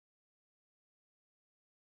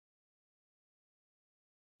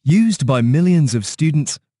Used by millions of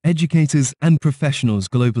students, educators, and professionals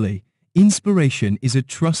globally, Inspiration is a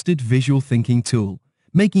trusted visual thinking tool,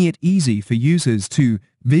 making it easy for users to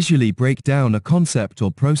visually break down a concept or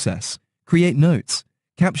process, create notes,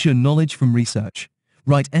 capture knowledge from research,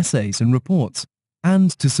 write essays and reports, and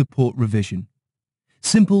to support revision.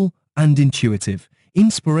 Simple and intuitive,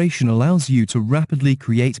 Inspiration allows you to rapidly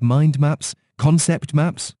create mind maps, concept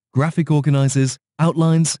maps, graphic organizers,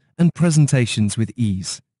 outlines, and presentations with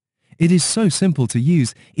ease. It is so simple to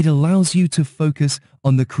use, it allows you to focus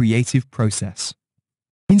on the creative process.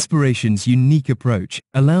 Inspiration's unique approach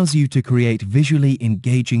allows you to create visually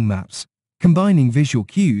engaging maps, combining visual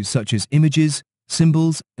cues such as images,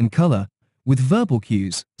 symbols, and color with verbal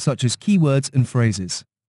cues such as keywords and phrases.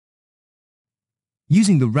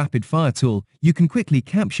 Using the Rapid Fire tool, you can quickly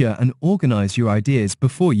capture and organize your ideas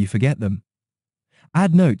before you forget them.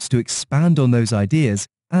 Add notes to expand on those ideas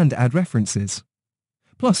and add references.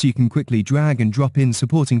 Plus, you can quickly drag and drop in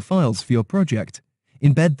supporting files for your project,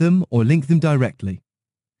 embed them or link them directly.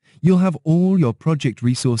 You'll have all your project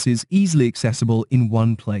resources easily accessible in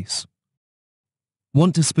one place.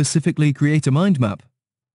 Want to specifically create a mind map?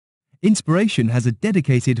 Inspiration has a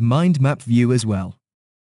dedicated mind map view as well.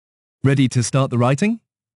 Ready to start the writing?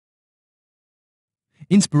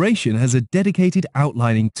 Inspiration has a dedicated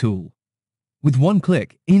outlining tool. With one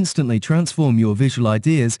click, instantly transform your visual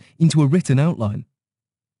ideas into a written outline.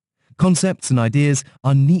 Concepts and ideas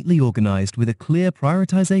are neatly organized with a clear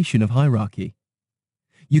prioritization of hierarchy.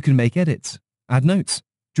 You can make edits, add notes,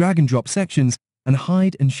 drag and drop sections, and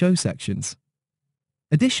hide and show sections.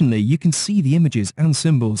 Additionally, you can see the images and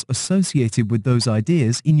symbols associated with those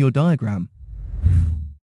ideas in your diagram.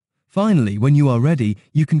 Finally, when you are ready,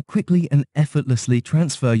 you can quickly and effortlessly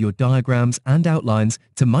transfer your diagrams and outlines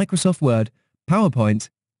to Microsoft Word, PowerPoint,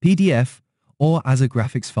 PDF, or as a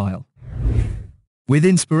graphics file. With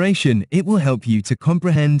Inspiration, it will help you to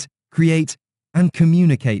comprehend, create, and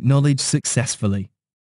communicate knowledge successfully.